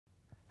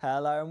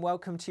Hello and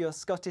welcome to your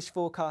Scottish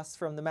forecast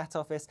from the Met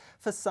Office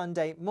for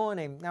Sunday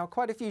morning. Now,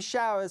 quite a few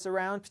showers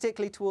around,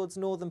 particularly towards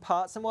northern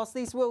parts, and whilst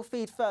these will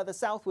feed further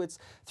southwards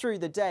through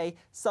the day,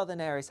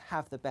 southern areas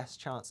have the best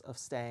chance of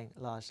staying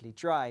largely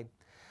dry.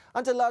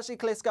 Under largely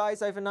clear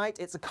skies overnight,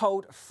 it's a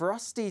cold,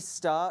 frosty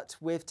start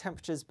with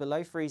temperatures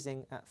below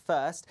freezing at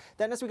first.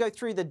 Then as we go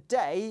through the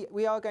day,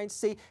 we are going to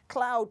see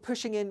cloud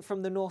pushing in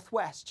from the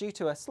northwest due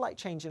to a slight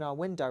change in our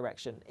wind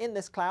direction. In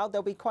this cloud,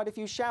 there'll be quite a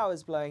few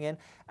showers blowing in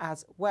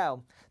as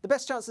well. The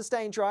best chance of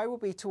staying dry will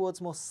be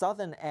towards more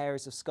southern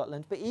areas of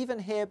Scotland, but even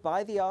here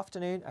by the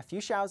afternoon, a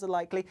few showers are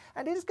likely,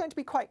 and it is going to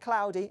be quite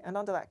cloudy, and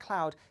under that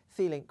cloud,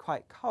 feeling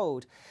quite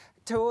cold.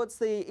 Towards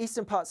the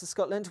eastern parts of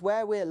Scotland,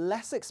 where we're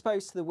less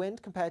exposed to the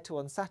wind compared to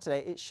on Saturday,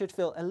 it should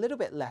feel a little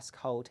bit less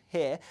cold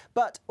here.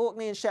 But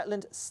Orkney and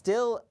Shetland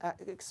still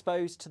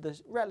exposed to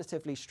the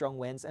relatively strong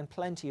winds and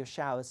plenty of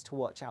showers to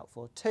watch out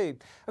for too.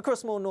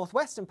 Across more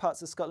northwestern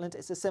parts of Scotland,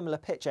 it's a similar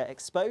picture,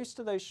 exposed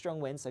to those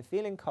strong winds, so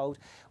feeling cold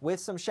with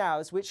some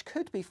showers which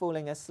could be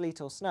falling as sleet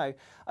or snow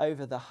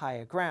over the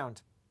higher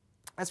ground.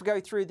 As we go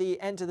through the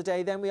end of the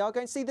day, then we are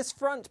going to see this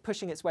front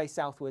pushing its way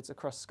southwards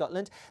across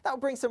Scotland. That will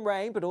bring some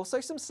rain, but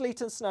also some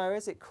sleet and snow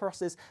as it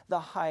crosses the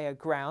higher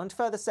ground.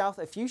 Further south,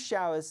 a few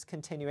showers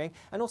continuing,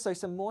 and also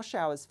some more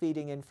showers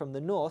feeding in from the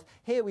north.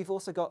 Here we've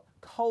also got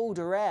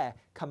colder air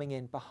coming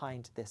in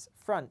behind this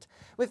front.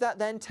 With that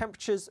then,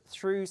 temperatures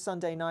through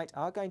Sunday night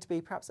are going to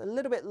be perhaps a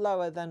little bit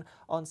lower than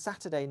on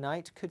Saturday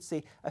night. Could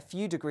see a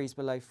few degrees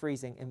below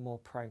freezing in more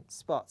prone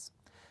spots.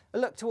 A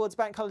look towards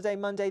Bank Holiday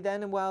Monday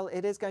then, and well,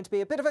 it is going to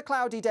be a bit of a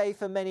cloudy day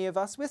for many of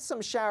us with some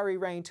showery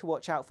rain to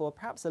watch out for,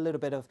 perhaps a little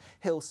bit of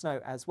hill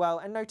snow as well,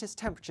 and notice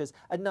temperatures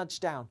a nudge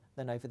down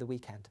than over the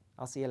weekend.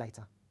 I'll see you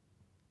later.